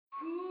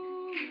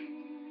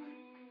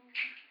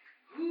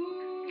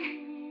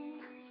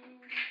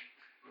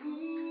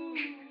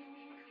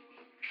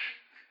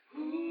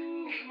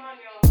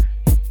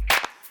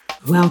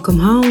Welcome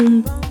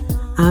home.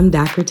 I'm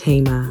Dr.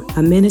 Thema,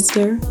 a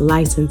minister,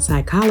 licensed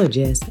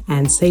psychologist,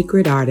 and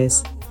sacred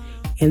artist.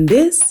 And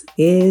this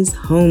is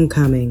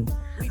Homecoming,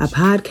 a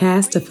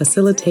podcast to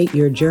facilitate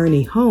your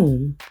journey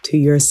home to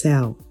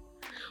yourself.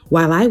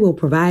 While I will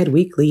provide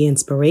weekly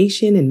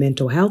inspiration and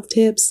mental health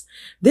tips,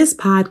 this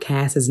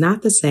podcast is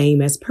not the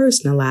same as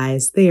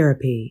personalized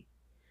therapy.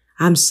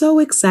 I'm so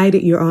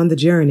excited you're on the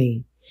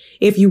journey.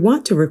 If you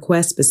want to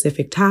request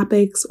specific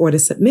topics or to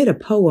submit a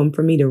poem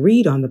for me to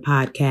read on the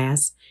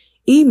podcast,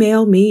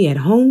 email me at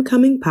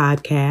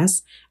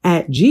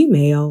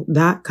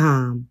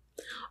homecomingpodcast@gmail.com.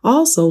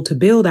 Also, to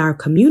build our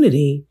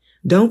community,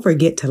 don't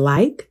forget to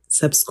like,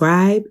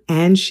 subscribe,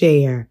 and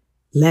share.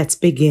 Let's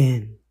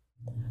begin.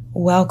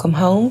 Welcome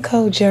home,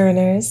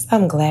 co-journers.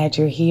 I'm glad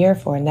you're here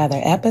for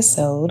another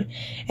episode,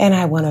 and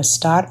I want to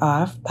start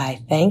off by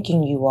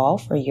thanking you all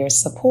for your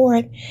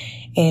support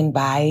in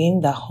buying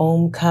the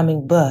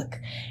Homecoming book.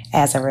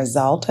 As a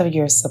result of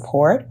your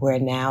support, we're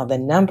now the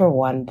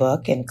 #1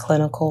 book in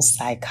clinical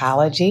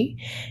psychology,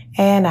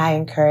 and I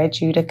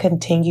encourage you to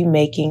continue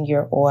making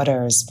your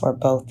orders for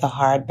both the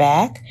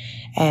hardback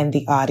and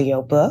the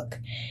audiobook.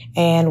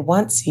 And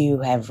once you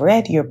have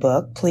read your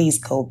book, please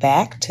go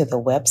back to the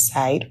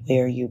website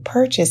where you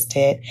purchased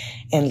it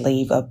and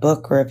leave a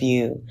book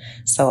review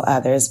so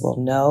others will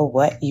know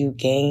what you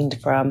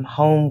gained from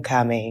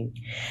Homecoming.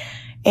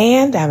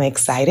 And I'm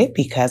excited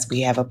because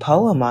we have a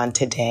poem on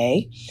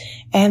today,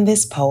 and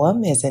this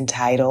poem is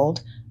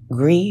entitled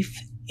Grief,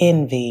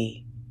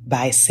 Envy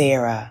by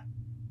Sarah.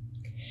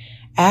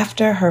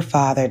 After her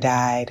father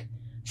died,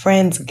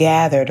 friends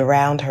gathered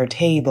around her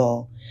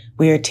table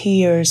where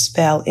tears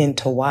fell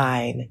into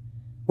wine,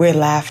 where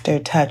laughter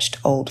touched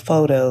old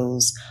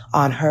photos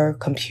on her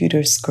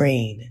computer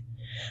screen,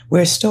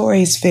 where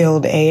stories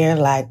filled air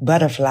like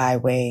butterfly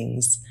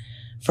wings.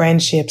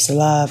 Friendship's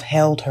love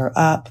held her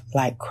up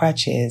like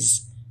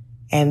crutches,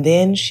 and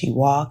then she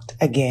walked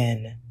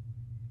again.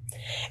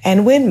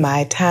 And when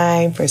my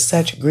time for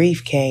such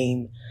grief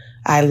came,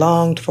 I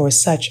longed for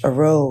such a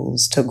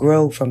rose to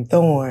grow from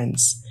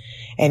thorns,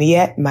 and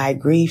yet my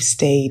grief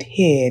stayed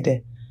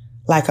hid,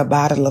 like a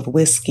bottle of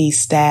whiskey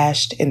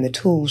stashed in the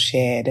tool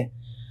shed,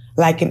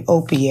 like an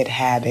opiate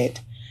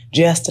habit,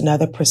 just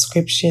another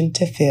prescription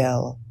to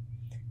fill.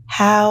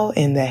 How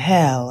in the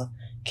hell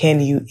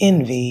can you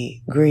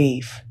envy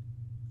grief?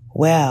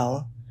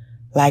 Well,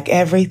 like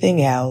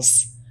everything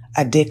else,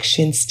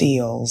 addiction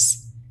steals.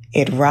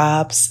 It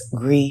robs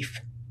grief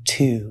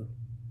too.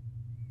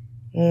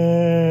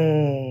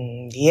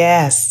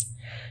 Yes.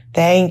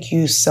 Thank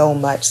you so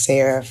much,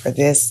 Sarah, for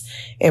this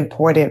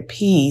important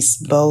piece,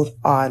 both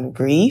on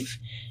grief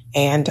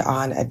and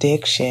on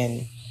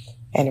addiction,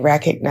 and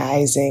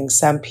recognizing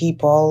some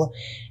people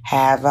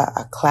have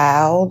a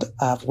cloud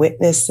of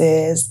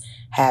witnesses,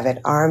 have an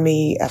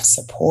army of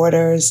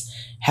supporters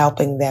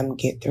helping them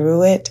get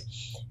through it.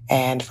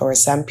 And for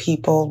some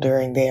people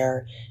during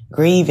their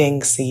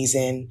grieving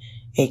season,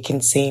 it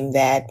can seem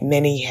that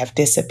many have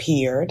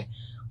disappeared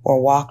or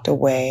walked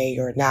away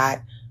or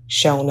not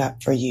shown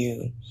up for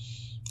you.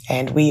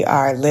 And we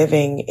are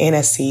living in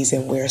a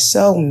season where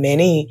so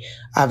many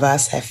of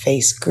us have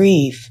faced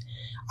grief,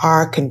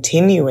 are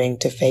continuing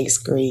to face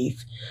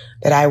grief,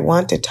 that I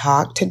want to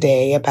talk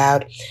today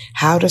about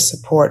how to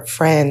support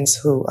friends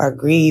who are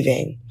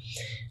grieving,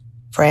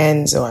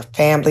 friends or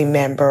family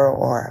member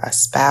or a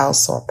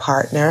spouse or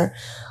partner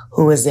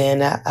who is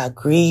in a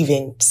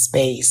grieving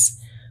space.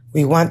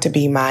 We want to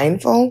be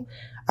mindful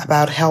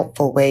about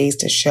helpful ways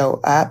to show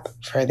up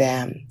for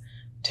them,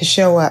 to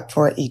show up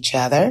for each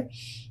other.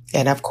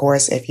 And of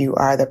course, if you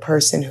are the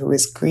person who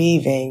is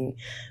grieving,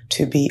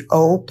 to be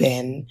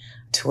open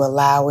to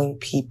allowing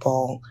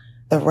people,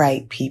 the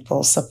right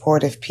people,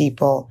 supportive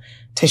people,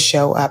 to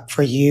show up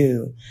for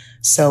you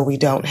so we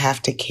don't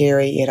have to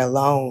carry it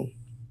alone.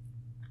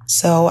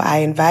 So I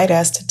invite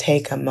us to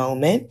take a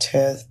moment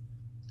to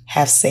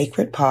have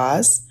sacred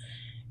pause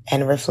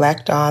and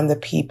reflect on the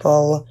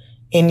people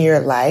in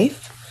your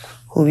life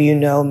who you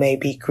know may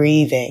be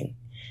grieving.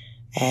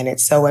 And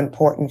it's so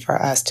important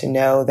for us to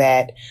know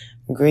that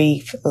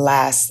grief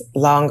lasts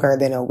longer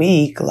than a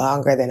week,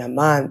 longer than a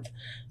month.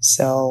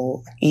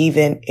 So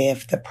even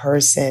if the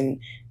person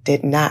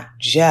did not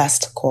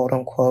just, quote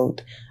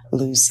unquote,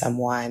 lose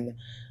someone,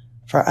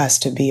 for us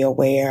to be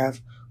aware of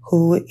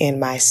who in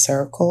my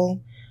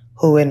circle,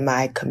 who in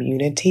my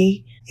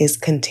community is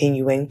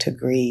continuing to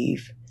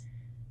grieve,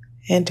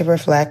 and to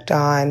reflect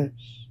on,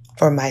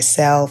 for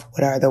myself,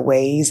 what are the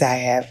ways I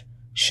have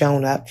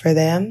shown up for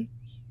them,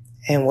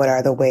 and what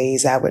are the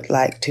ways I would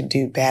like to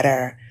do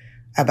better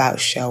about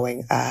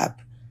showing up,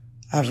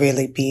 of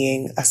really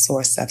being a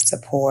source of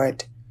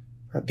support,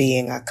 for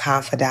being a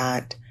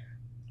confidant,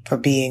 for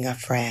being a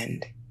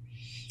friend.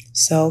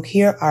 So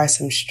here are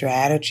some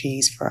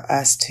strategies for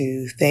us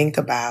to think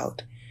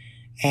about.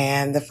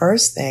 And the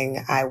first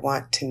thing I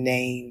want to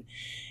name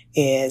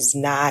is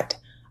not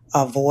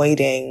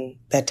avoiding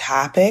the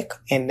topic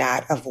and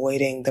not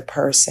avoiding the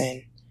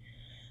person.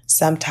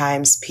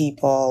 Sometimes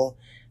people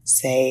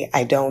say,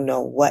 I don't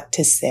know what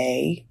to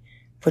say.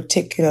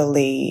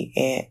 particularly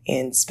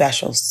in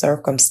special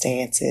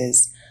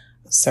circumstances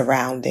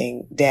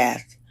surrounding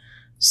death.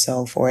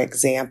 So, for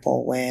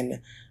example,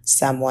 when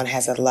someone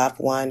has a loved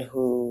one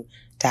who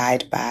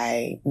died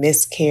by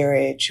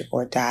miscarriage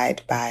or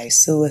died by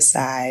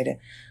suicide,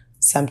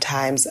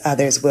 sometimes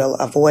others will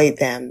avoid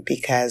them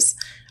because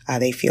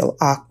they feel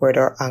awkward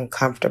or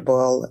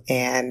uncomfortable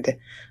and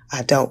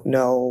don't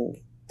know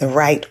the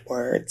right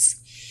words.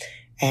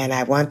 And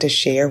I want to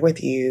share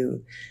with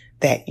you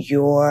that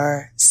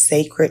your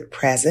sacred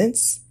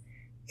presence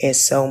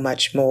is so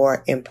much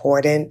more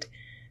important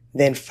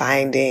than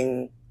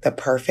finding the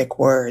perfect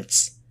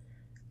words.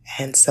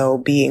 And so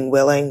being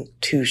willing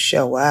to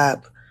show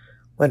up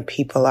when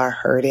people are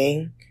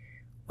hurting,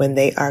 when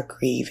they are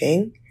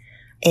grieving,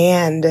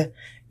 and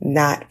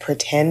not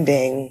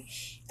pretending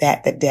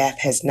that the death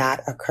has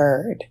not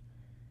occurred.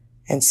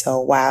 And so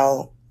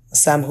while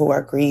some who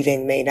are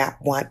grieving may not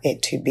want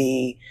it to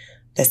be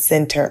the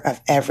center of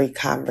every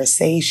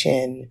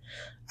conversation,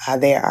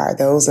 there are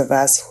those of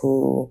us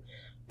who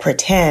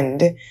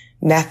pretend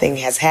nothing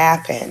has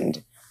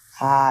happened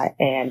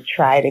and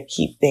try to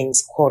keep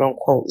things quote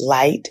unquote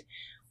light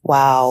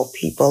while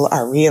people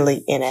are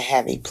really in a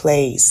heavy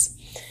place.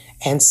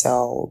 And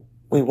so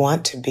we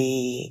want to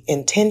be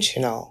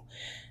intentional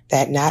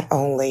that not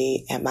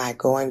only am I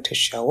going to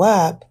show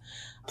up,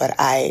 but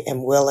I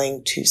am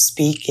willing to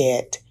speak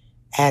it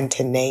and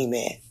to name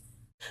it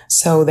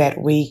so that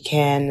we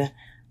can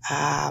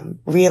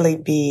really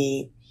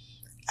be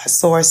a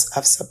source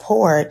of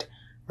support.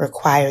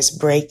 Requires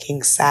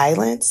breaking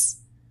silence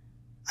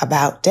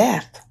about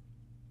death,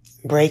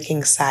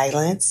 breaking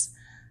silence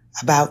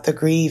about the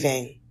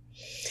grieving.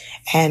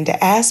 And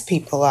as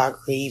people are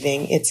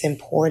grieving, it's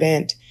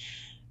important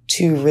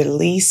to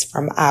release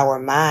from our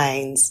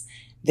minds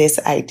this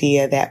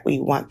idea that we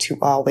want to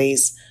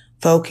always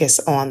focus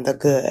on the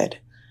good.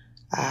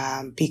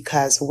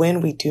 Because when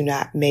we do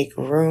not make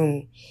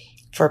room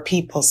for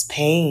people's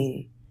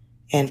pain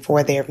and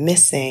for their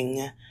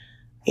missing,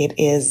 it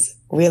is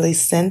really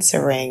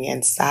censoring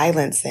and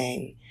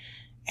silencing.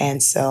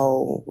 And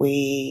so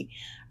we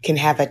can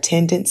have a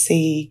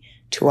tendency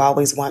to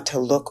always want to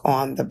look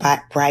on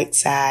the bright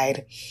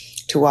side,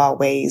 to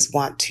always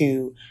want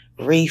to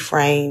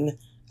reframe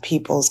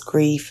people's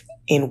grief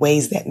in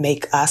ways that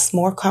make us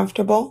more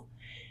comfortable.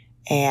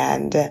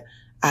 And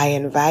I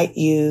invite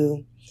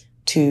you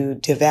to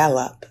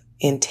develop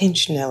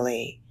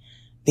intentionally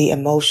the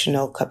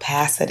emotional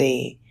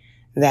capacity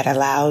that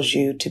allows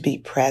you to be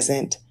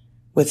present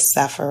with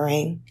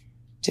suffering,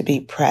 to be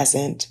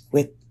present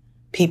with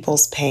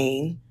people's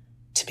pain,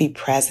 to be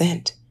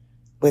present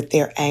with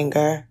their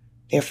anger,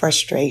 their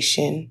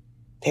frustration,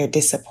 their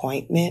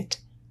disappointment,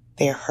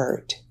 their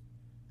hurt,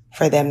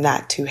 for them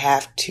not to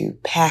have to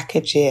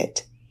package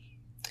it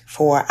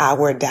for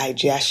our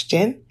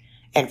digestion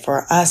and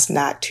for us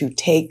not to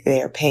take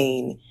their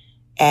pain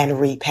and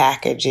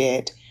repackage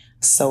it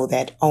so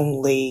that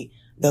only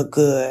the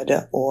good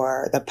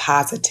or the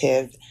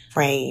positive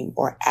frame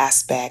or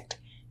aspect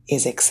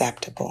is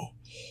acceptable.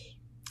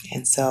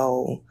 And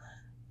so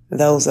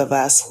those of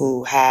us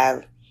who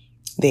have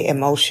the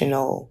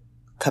emotional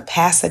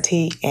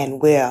capacity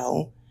and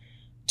will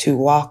to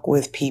walk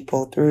with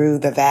people through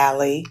the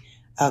valley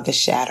of the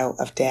shadow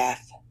of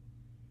death,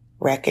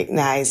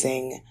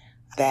 recognizing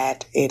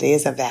that it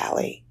is a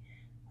valley,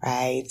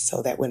 right?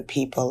 So that when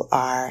people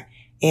are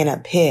in a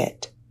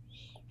pit,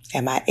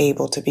 am I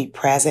able to be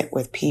present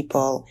with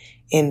people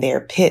in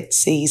their pit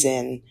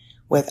season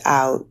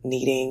without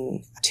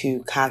needing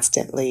to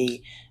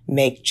constantly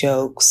make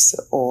jokes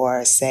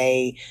or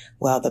say,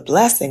 well, the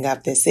blessing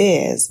of this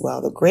is,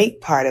 well, the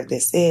great part of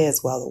this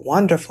is, well, the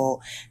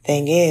wonderful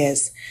thing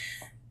is,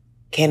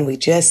 can we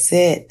just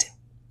sit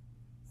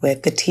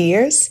with the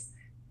tears,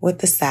 with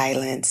the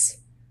silence,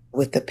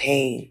 with the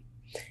pain,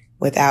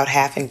 without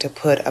having to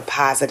put a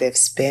positive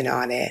spin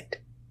on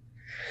it?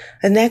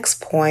 The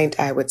next point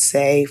I would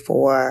say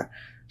for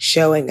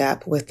showing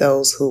up with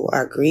those who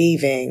are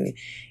grieving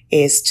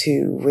is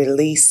to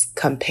release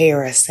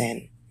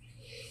comparison.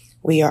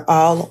 We are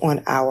all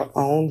on our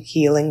own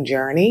healing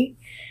journey.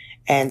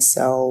 And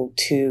so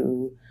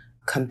to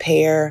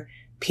compare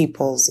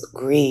people's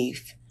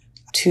grief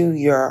to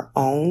your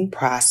own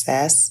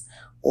process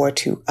or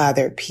to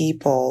other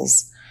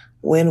people's,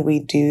 when we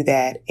do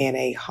that in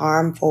a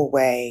harmful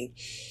way,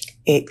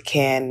 it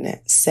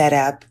can set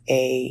up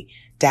a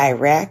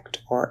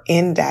direct or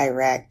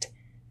indirect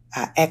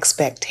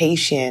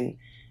expectation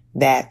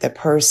that the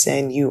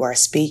person you are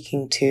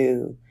speaking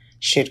to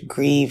should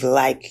grieve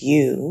like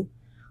you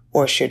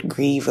or should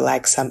grieve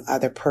like some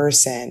other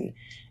person.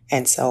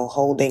 And so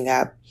holding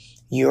up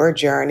your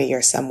journey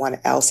or someone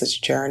else's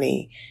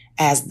journey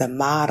as the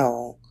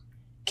model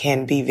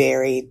can be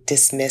very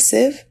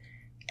dismissive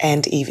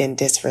and even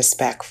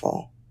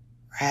disrespectful,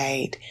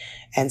 right?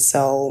 And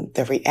so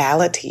the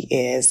reality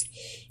is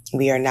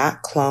we are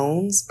not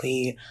clones.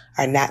 We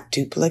are not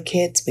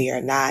duplicates. We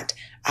are not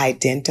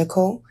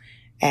identical.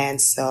 And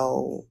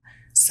so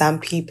some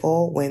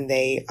people, when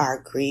they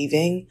are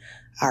grieving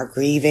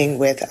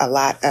with a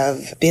lot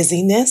of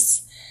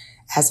busyness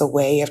as a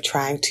way of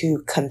trying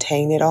to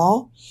contain it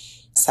all.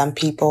 Some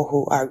people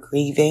who are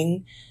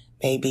grieving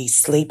may be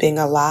sleeping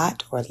a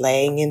lot or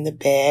laying in the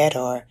bed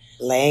or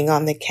laying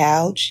on the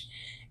couch.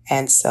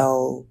 And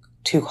so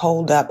to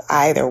hold up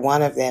either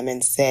one of them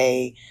and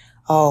say,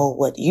 oh,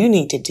 what you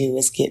need to do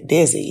is get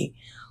busy,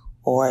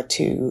 or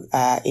to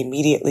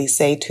immediately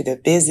say to the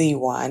busy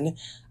one,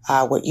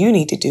 what you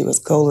need to do is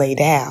go lay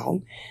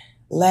down.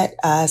 Let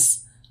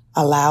us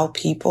allow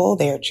people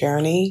their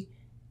journey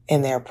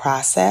and their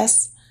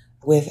process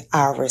with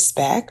our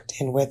respect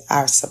and with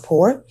our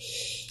support,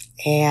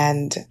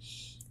 and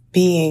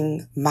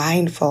being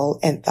mindful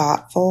and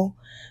thoughtful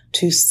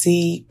to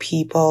see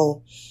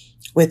people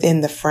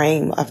within the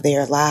frame of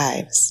their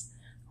lives,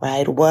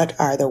 right? What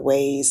are the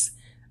ways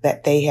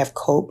that they have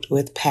coped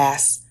with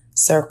past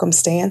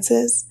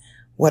circumstances?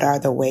 What are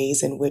the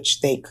ways in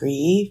which they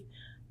grieve?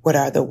 What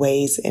are the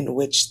ways in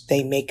which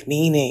they make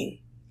meaning?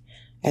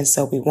 And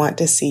so we want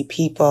to see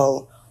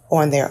people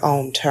on their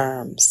own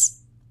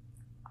terms.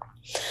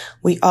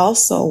 We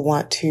also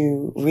want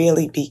to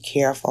really be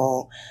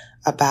careful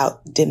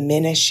about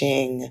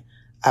diminishing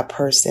a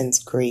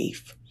person's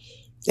grief.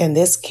 And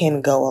this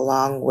can go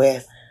along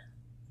with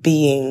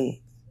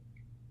being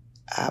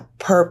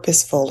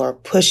purposeful or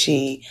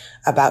pushy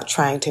about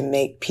trying to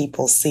make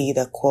people see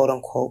the quote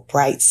unquote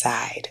bright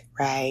side,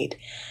 right?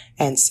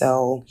 And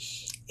so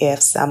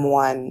if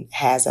someone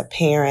has a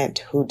parent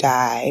who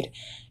died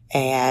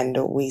and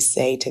we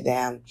say to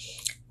them,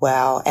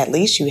 well, at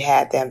least you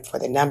had them for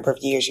the number of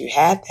years you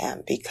had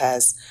them,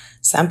 because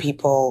some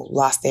people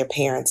lost their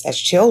parents as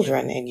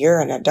children and you're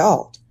an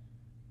adult.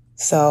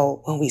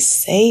 So when we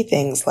say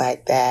things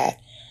like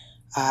that,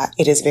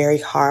 it is very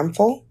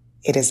harmful.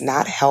 It is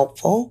not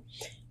helpful.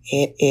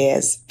 It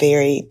is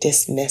very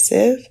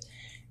dismissive,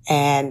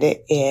 and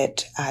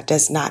it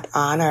does not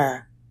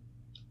honor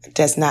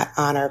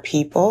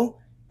people,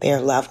 their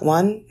loved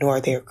one,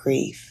 nor their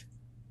grief,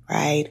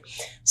 right?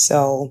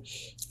 So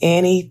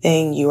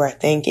anything you are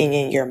thinking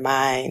in your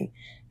mind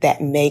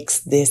that makes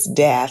this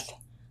death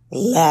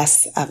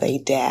less of a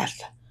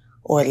death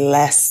or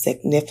less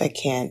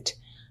significant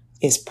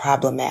is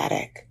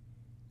problematic.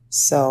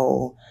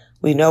 So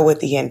we know what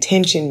the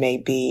intention may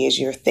be is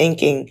you're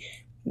thinking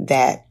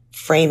that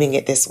framing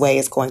it this way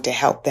is going to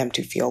help them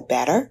to feel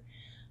better,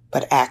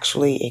 but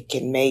actually it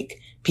can make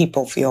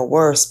people feel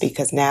worse,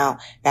 because now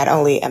not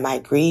only am I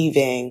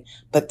grieving,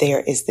 but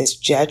there is this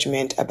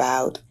judgment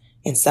about,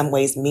 in some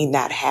ways, me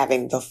not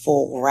having the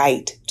full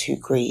right to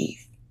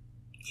grieve.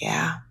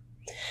 Yeah.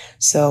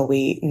 So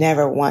we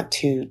never want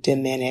to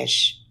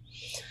diminish.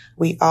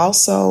 We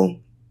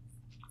also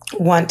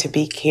want to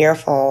be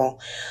careful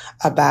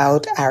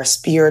about our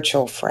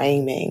spiritual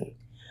framing.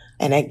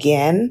 And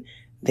again,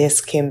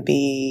 this can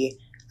be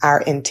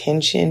our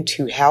intention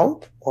to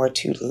help or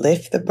to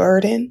lift the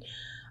burden,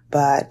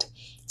 but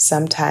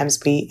sometimes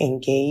we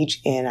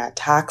engage in a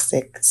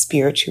toxic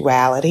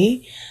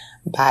spirituality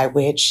by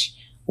which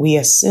we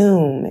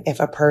assume if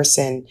a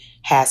person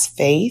has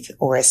faith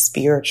or is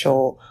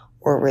spiritual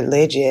or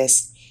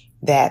religious,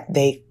 that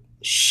they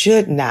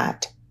should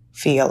not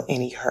feel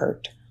any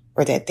hurt,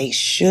 or that they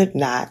should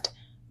not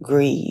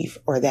grieve,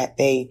 or that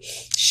they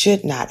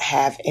should not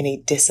have any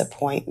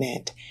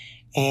disappointment.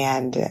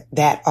 And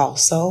that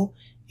also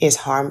is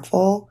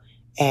harmful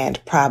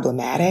and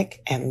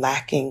problematic and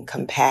lacking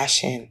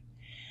compassion.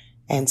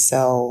 And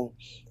so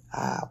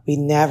we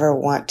never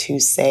want to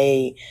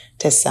say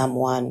to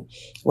someone,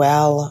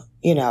 well,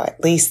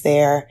 at least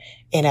they're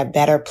in a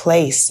better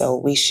place, so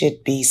we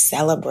should be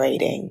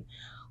celebrating.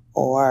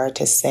 Or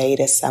to say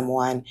to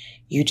someone,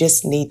 you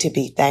just need to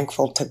be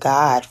thankful to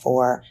God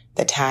for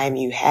the time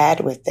you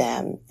had with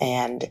them,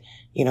 and,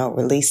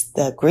 release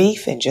the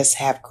grief and just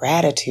have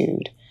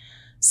gratitude.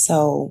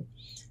 So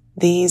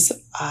these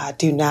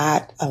do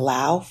not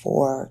allow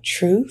for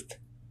truth.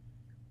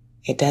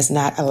 It does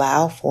not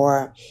allow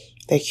for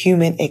the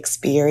human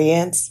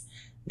experience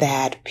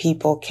that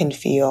people can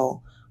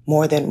feel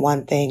more than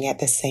one thing at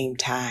the same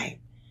time.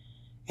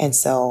 And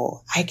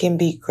so I can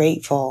be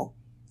grateful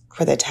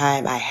for the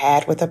time I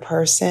had with a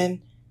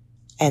person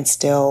and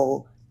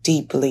still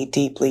deeply,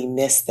 deeply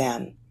miss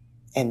them,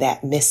 and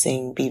that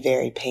missing be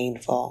very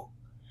painful.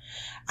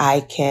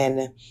 I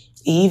can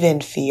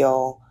even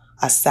feel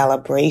a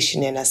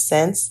celebration in a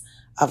sense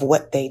of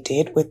what they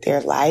did with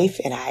their life,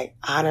 and I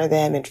honor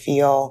them and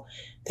feel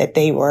that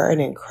they were an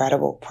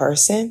incredible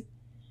person,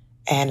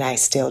 and I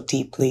still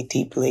deeply,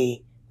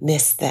 deeply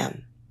miss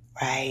them,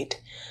 right?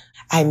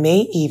 I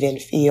may even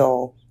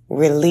feel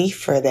relief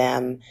for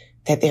them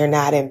that they're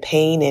not in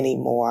pain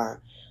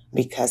anymore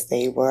because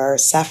they were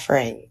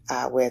suffering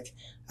with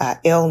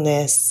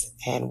illness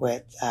and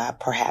with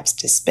perhaps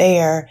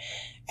despair,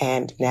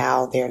 and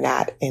now they're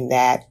not in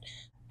that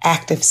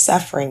active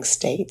suffering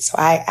state. So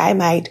I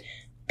might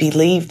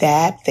believe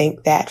that,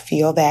 think that,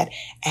 feel that,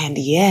 and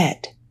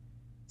yet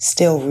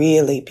still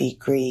really be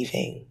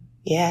grieving.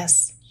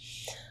 Yes.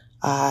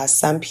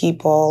 Some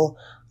people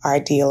are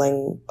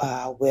dealing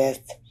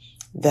with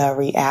the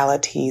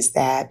realities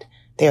that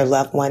their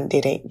loved one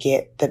didn't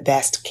get the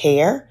best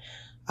care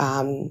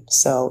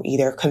So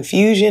either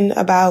confusion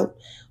about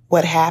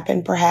what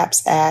happened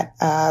perhaps at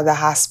the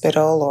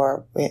hospital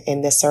or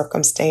in this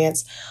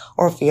circumstance,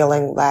 or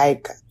feeling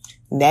like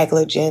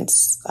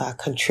negligence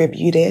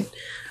contributed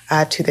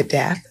to the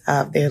death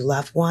of their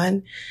loved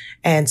one.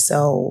 And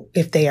so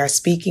if they are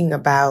speaking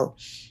about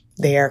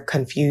their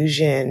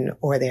confusion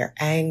or their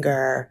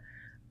anger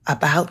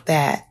about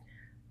that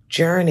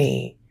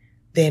journey,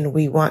 then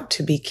we want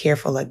to be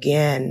careful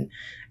again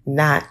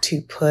not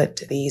to put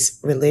these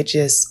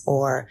religious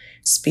or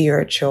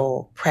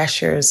spiritual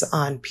pressures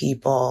on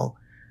people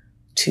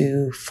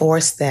to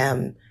force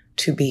them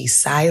to be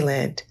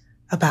silent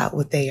about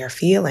what they are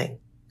feeling.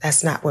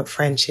 That's not what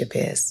friendship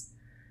is,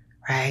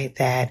 right?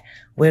 That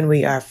when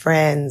we are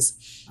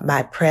friends,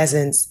 my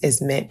presence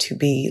is meant to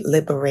be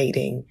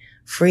liberating,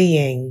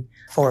 freeing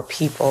for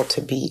people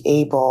to be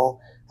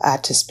able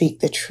to speak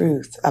the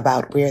truth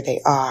about where they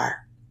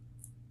are.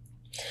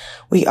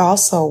 We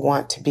also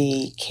want to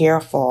be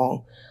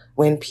careful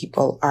when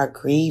people are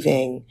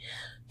grieving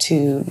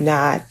to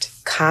not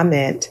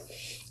comment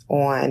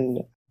on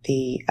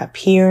the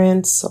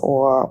appearance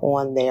or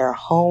on their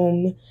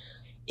home.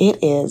 It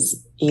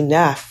is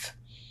enough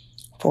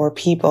for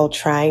people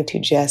trying to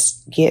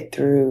just get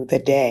through the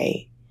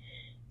day.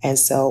 And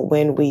so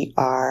when we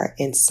are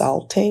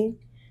insulting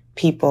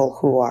people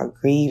who are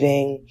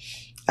grieving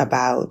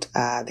about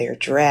their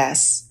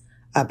dress,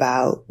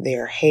 about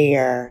their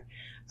hair,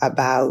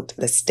 about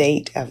the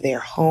state of their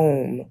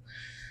home,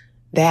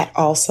 that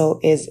also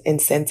is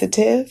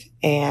insensitive,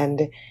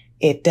 and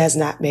it does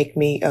not make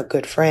me a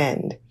good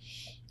friend.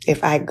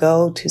 If I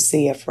go to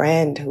see a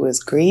friend who is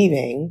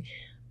grieving,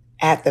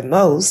 at the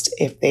most,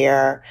 if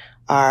there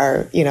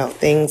are,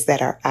 things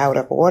that are out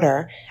of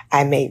order,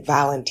 I may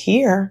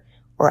volunteer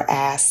or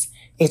ask,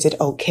 is it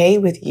okay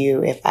with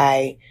you if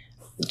I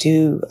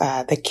do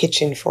the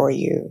kitchen for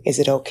you? Is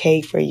it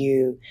okay for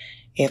you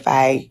if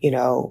I,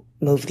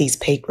 move these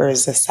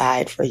papers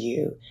aside for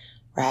you,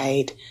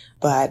 right?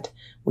 But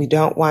we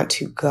don't want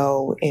to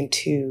go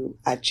into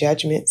a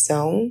judgment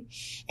zone.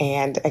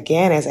 And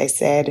again, as I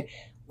said,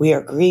 we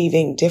are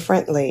grieving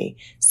differently.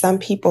 Some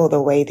people, the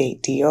way they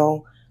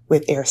deal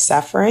with their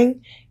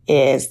suffering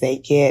is they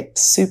get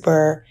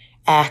super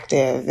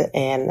active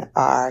and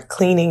are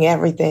cleaning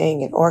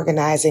everything and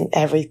organizing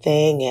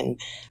everything and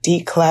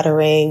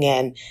decluttering,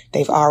 and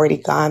they've already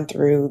gone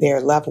through their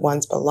loved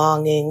ones'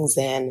 belongings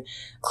and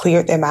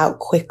cleared them out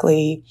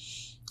quickly.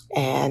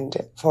 And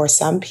for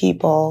some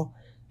people,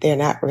 they're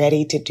not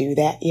ready to do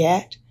that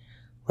yet,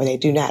 or they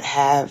do not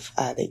have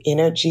the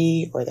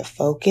energy or the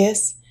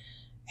focus.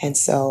 And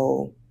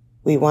so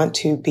we want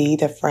to be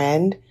the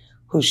friend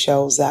who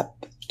shows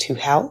up to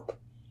help,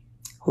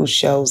 who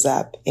shows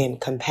up in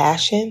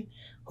compassion,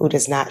 who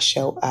does not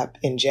show up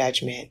in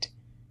judgment,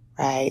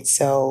 right?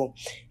 So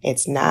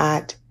it's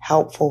not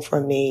helpful for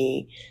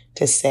me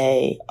to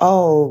say,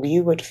 oh,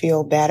 you would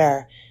feel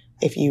better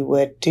if you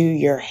would do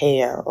your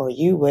hair, or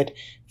you would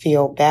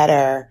feel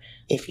better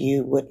if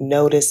you would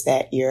notice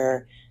that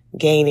you're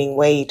gaining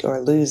weight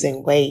or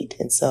losing weight.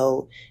 And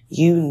so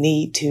you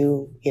need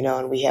to,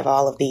 and we have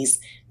all of these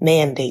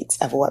mandates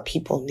of what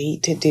people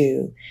need to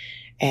do.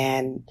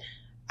 And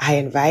I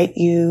invite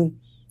you,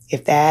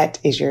 if that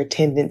is your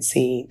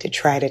tendency, to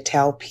try to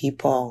tell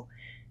people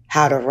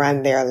how to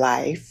run their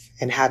life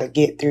and how to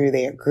get through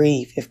their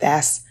grief, if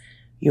that's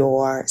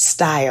your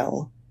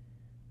style,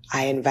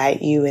 I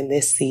invite you in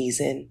this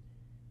season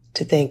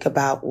to think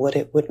about what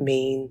it would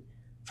mean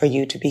for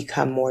you to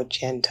become more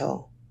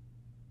gentle.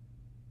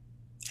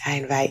 I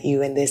invite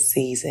you in this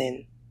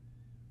season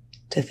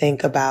to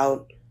think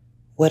about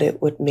what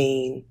it would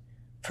mean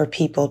for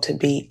people to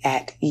be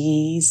at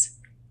ease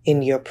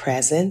in your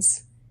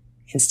presence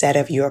instead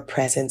of your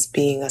presence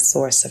being a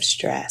source of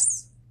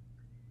stress.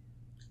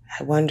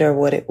 I wonder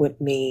what it would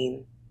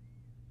mean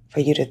for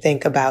you to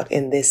think about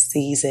in this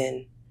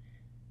season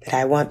that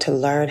I want to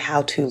learn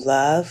how to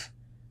love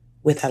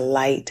with a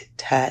light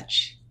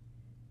touch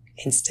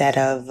instead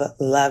of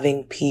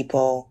loving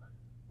people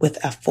with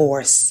a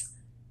force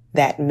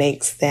that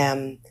makes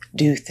them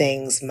do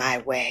things my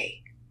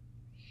way.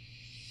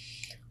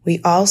 We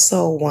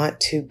also want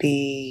to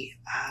be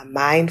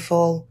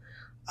mindful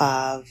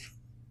of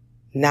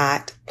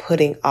not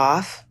putting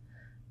off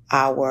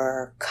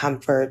our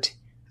comfort,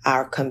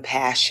 our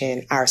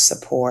compassion, our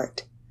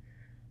support.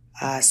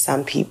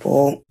 Some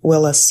people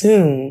will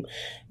assume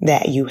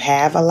that you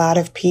have a lot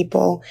of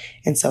people,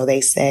 and so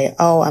they say,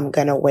 oh, I'm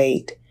going to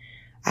wait.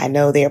 I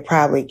know they're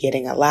probably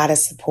getting a lot of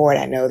support.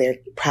 I know they're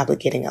probably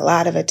getting a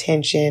lot of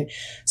attention,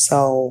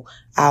 so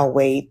I'll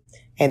wait.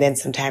 And then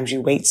sometimes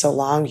you wait so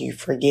long you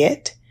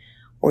forget,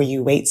 or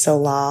you wait so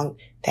long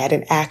that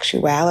in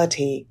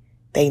actuality,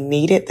 they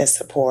needed the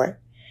support.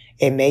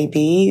 It may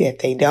be that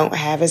they don't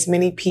have as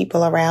many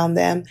people around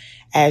them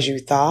as you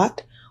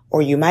thought,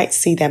 or you might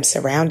see them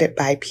surrounded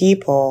by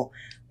people,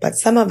 but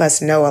some of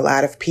us know a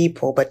lot of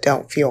people but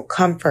don't feel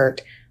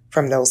comfort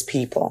from those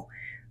people.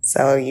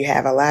 So you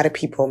have a lot of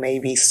people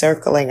maybe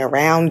circling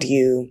around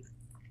you,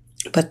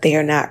 but they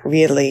are not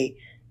really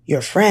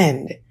your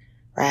friend.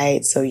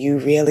 right? So you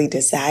really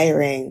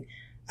desiring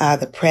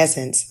the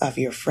presence of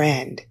your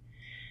friend.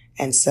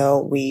 And so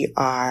we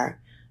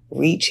are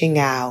reaching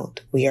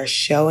out. We are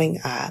showing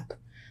up.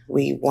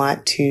 We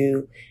want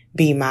to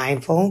be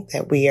mindful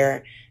that we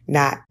are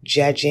not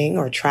judging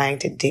or trying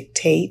to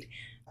dictate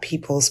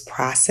people's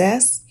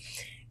process,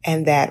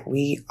 and that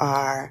we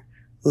are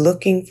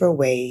looking for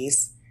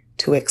ways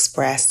to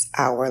express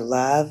our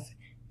love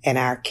and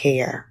our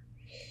care.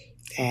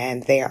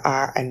 And there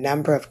are a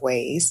number of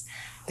ways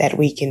that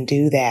we can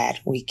do that.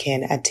 We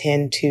can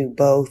attend to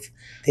both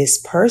this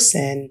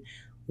person,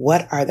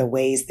 what are the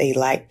ways they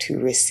like to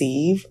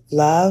receive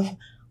love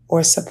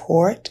or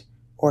support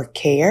or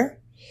care,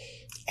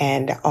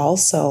 and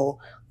also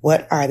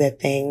what are the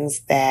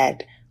things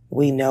that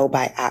we know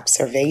by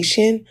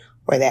observation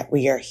or that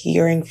we are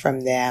hearing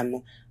from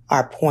them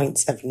are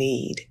points of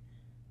need.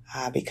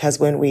 Because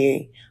when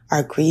we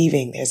are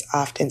grieving, there's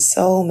often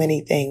so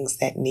many things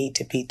that need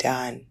to be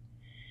done.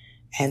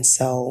 And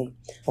so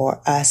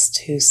for us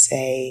to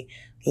say,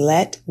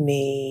 let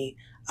me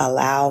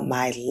allow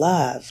my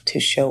love to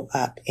show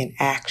up in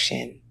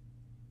action.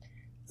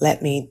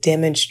 Let me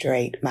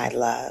demonstrate my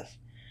love.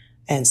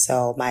 And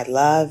so my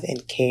love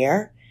and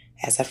care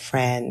as a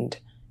friend,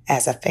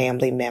 as a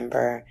family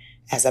member,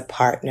 as a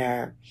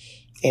partner,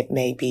 it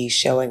may be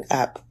showing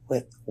up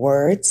with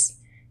words.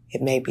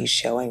 It may be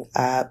showing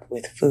up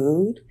with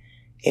food.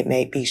 It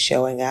may be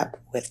showing up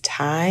with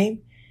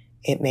time.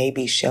 It may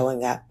be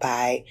showing up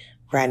by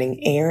running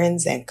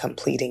errands and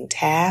completing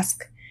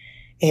tasks.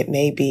 It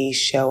may be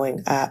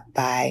showing up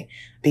by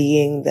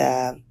being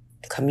the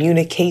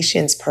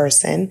communications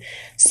person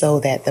so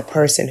that the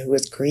person who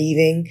is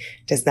grieving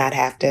does not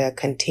have to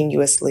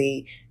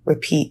continuously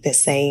repeat the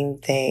same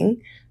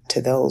thing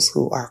to those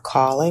who are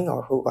calling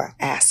or who are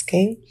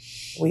asking.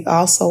 We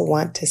also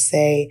want to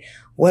say,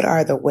 what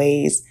are the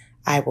ways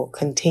I will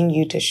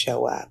continue to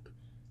show up?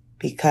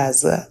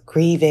 Because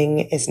grieving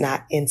is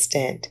not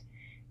instant.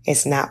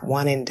 It's not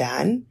one and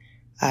done.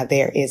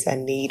 There is a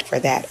need for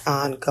that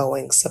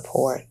ongoing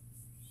support.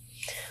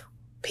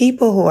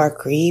 People who are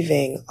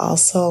grieving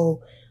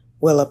also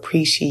will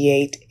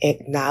appreciate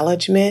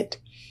acknowledgement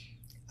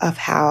of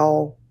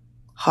how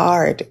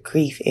hard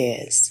grief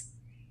is,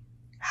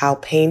 how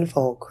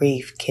painful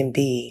grief can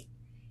be.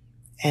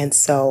 And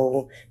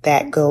so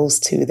that goes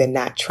to the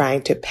not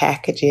trying to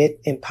package it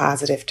in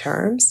positive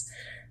terms.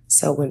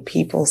 So when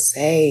people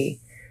say,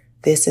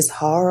 this is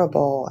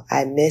horrible,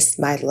 I miss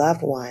my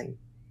loved one,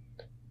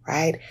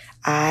 right?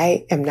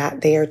 I am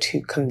not there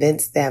to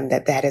convince them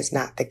that that is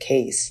not the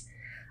case.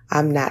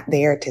 I'm not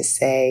there to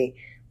say,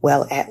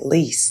 well, at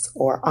least,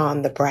 or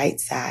on the bright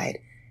side.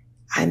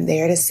 I'm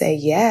there to say,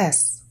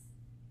 yes,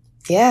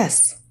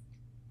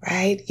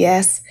 right?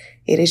 Yes,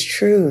 it is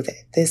true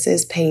that this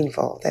is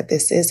painful, that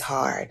this is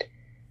hard.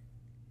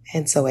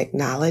 And so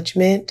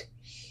acknowledgement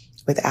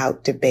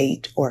without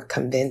debate or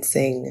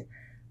convincing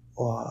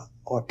or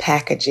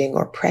packaging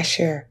or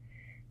pressure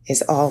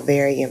is all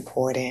very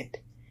important.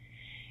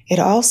 It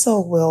also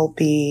will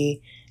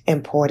be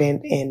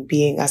important in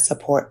being a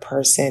support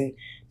person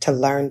to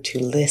learn to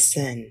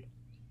listen,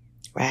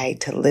 right?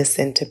 To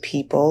listen to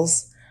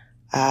people's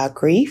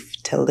grief,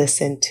 to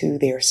listen to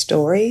their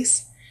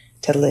stories,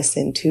 to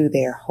listen to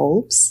their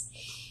hopes,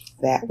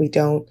 that we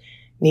don't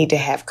need to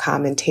have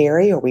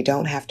commentary or we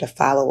don't have to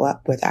follow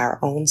up with our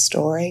own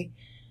story.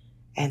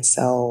 And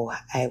so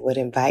I would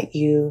invite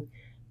you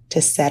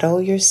to settle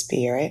your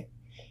spirit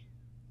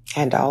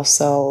and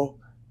also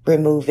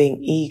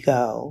removing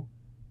ego,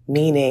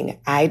 meaning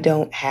I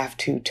don't have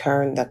to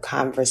turn the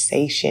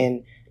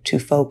conversation to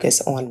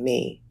focus on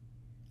me,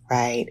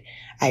 right?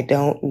 I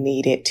don't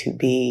need it to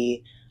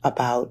be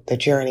about the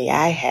journey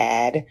I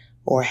had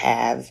or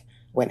have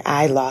when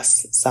I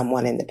lost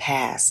someone in the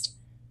past,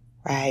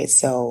 right?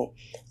 So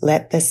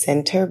let the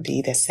center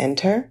be the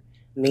center,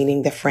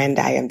 meaning the friend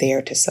I am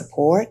there to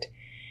support,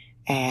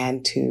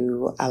 and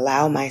to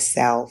allow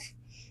myself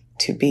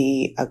to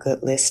be a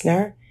good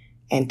listener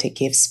and to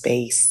give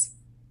space,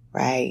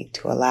 right?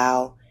 To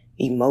allow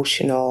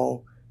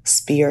emotional,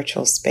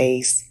 spiritual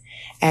space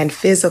and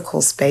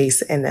physical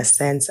space in the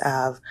sense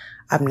of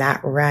I'm not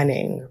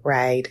running,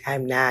 right?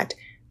 I'm not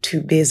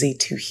too busy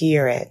to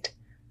hear it,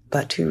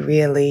 but to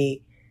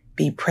really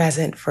be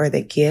present for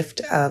the gift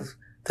of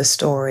the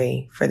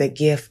story, for the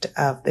gift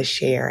of the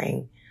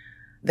sharing.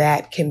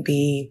 That can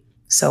be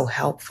so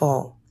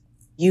helpful.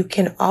 You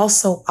can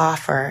also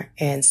offer,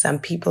 and some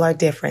people are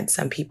different.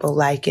 Some people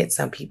like it,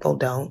 some people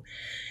don't.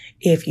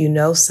 If you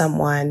know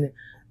someone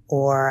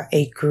or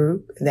a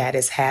group that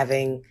is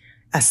having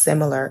a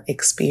similar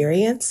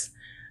experience,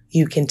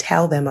 you can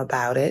tell them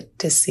about it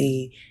to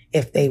see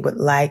if they would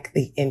like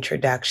the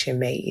introduction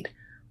made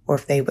or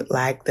if they would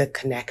like the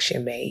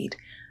connection made.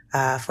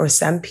 For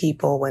some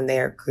people, when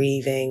they're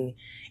grieving,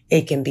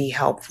 it can be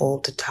helpful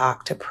to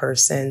talk to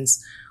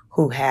persons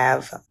who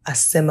have a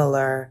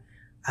similar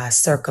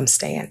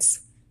circumstance.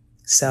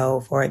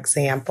 So, for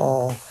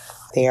example,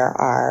 there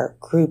are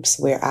groups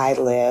where I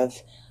live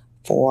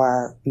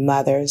for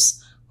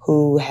mothers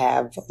who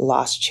have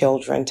lost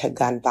children to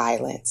gun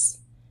violence.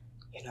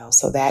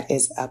 So that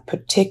is a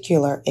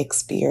particular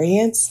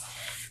experience.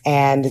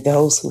 And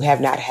those who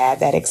have not had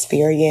that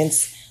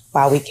experience,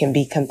 while we can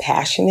be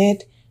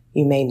compassionate,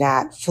 you may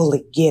not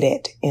fully get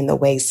it in the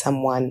way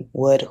someone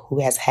would who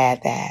has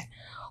had that.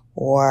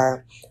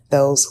 Or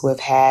those who have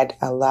had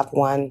a loved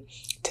one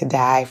to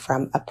die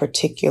from a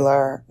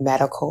particular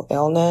medical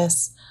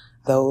illness,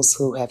 those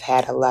who have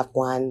had a loved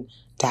one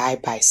die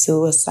by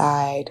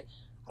suicide,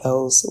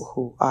 those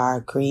who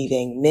are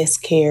grieving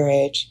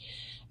miscarriage.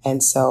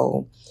 And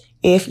so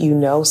if you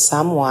know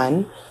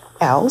someone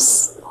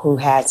else who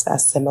has a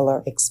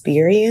similar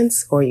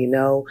experience, or you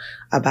know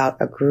about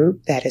a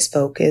group that is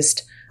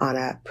focused on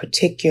a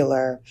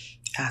particular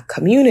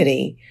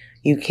community,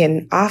 you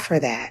can offer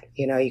that.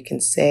 You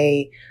can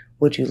say,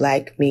 would you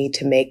like me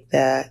to make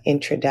the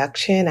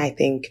introduction? I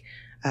think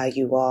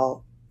you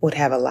all would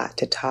have a lot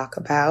to talk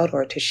about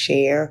or to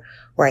share,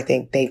 or I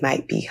think they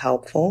might be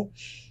helpful.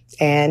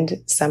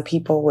 And some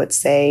people would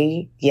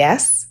say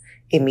yes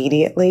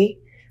immediately.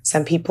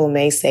 Some people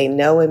may say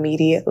no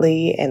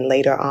immediately, and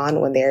later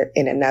on when they're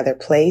in another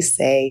place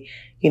say,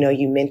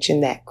 you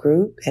mentioned that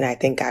group and I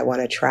think I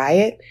want to try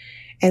it.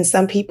 And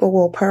some people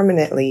will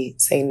permanently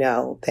say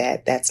no,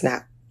 that's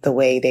not the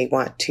way they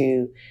want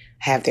to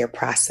have their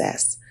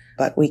process.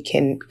 But we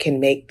can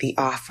make the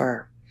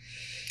offer.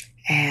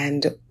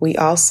 And we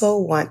also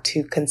want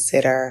to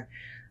consider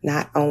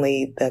not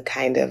only the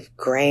kind of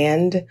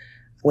grand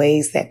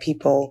ways that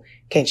people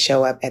can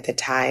show up at the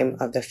time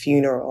of the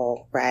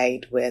funeral,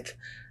 right, with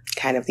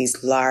kind of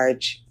these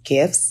large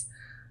gifts,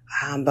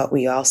 but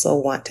we also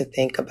want to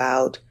think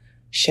about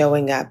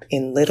showing up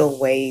in little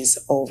ways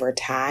over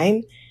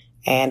time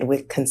and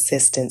with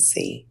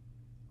consistency,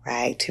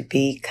 right? To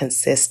be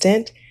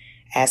consistent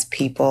as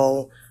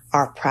people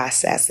are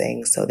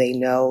processing, so they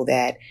know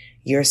that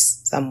you're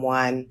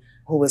someone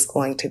who is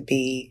going to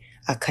be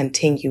a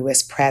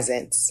continuous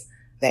presence,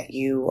 that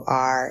you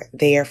are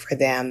there for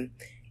them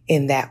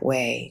in that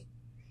way.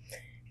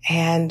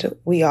 And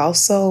we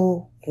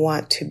also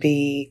want to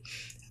be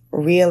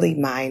really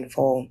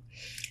mindful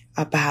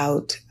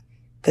about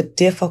the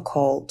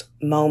difficult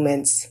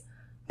moments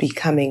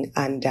becoming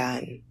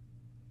undone.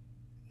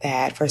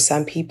 That for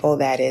some people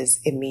that is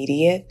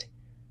immediate.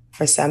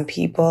 For some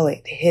people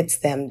it hits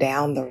them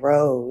down the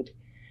road.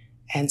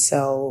 And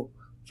so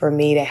for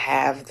me to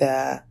have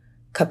the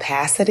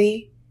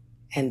capacity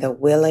and the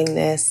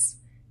willingness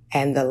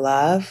and the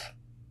love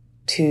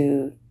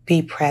to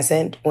be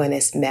present when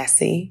it's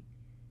messy,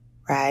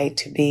 right?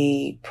 To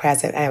be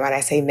present. And when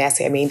I say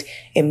messy, I mean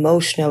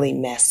emotionally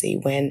messy,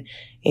 when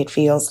it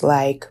feels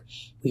like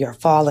we are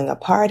falling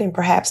apart, and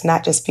perhaps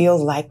not just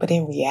feels like, but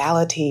in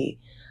reality,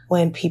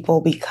 when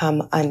people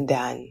become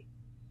undone,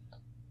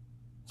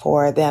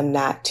 for them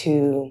not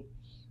to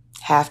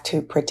have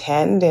to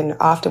pretend. And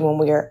often when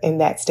we are in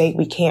that state,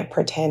 we can't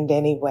pretend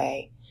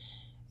anyway.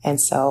 And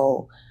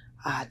so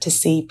to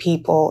see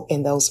people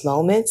in those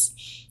moments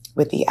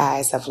with the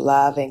eyes of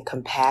love and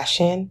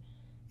compassion.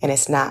 And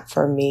it's not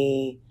for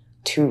me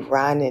to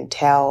run and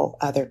tell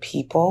other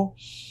people.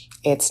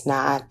 It's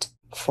not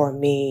for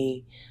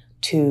me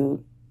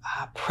to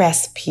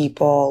press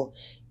people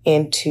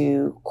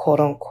into, quote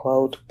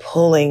unquote,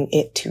 pulling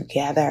it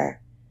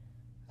together.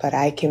 But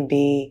I can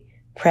be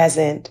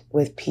present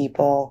with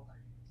people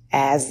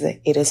as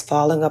it is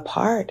falling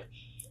apart,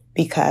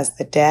 because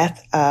the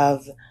death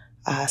of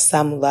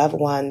some loved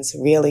ones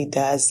really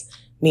does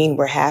mean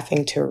we're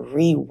having to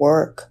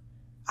rework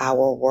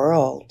our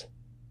world,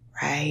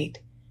 right?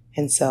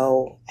 And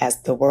so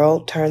as the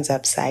world turns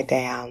upside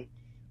down,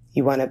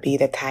 you want to be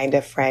the kind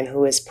of friend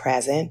who is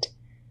present,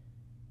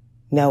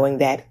 knowing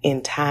that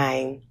in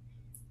time,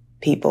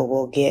 people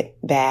will get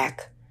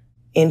back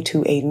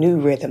into a new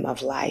rhythm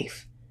of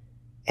life,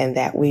 and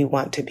that we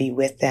want to be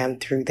with them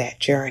through that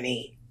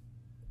journey.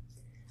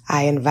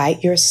 I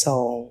invite your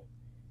soul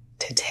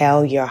to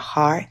tell your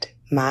heart,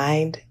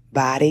 mind,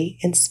 body,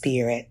 and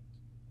spirit,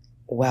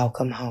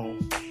 welcome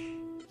home.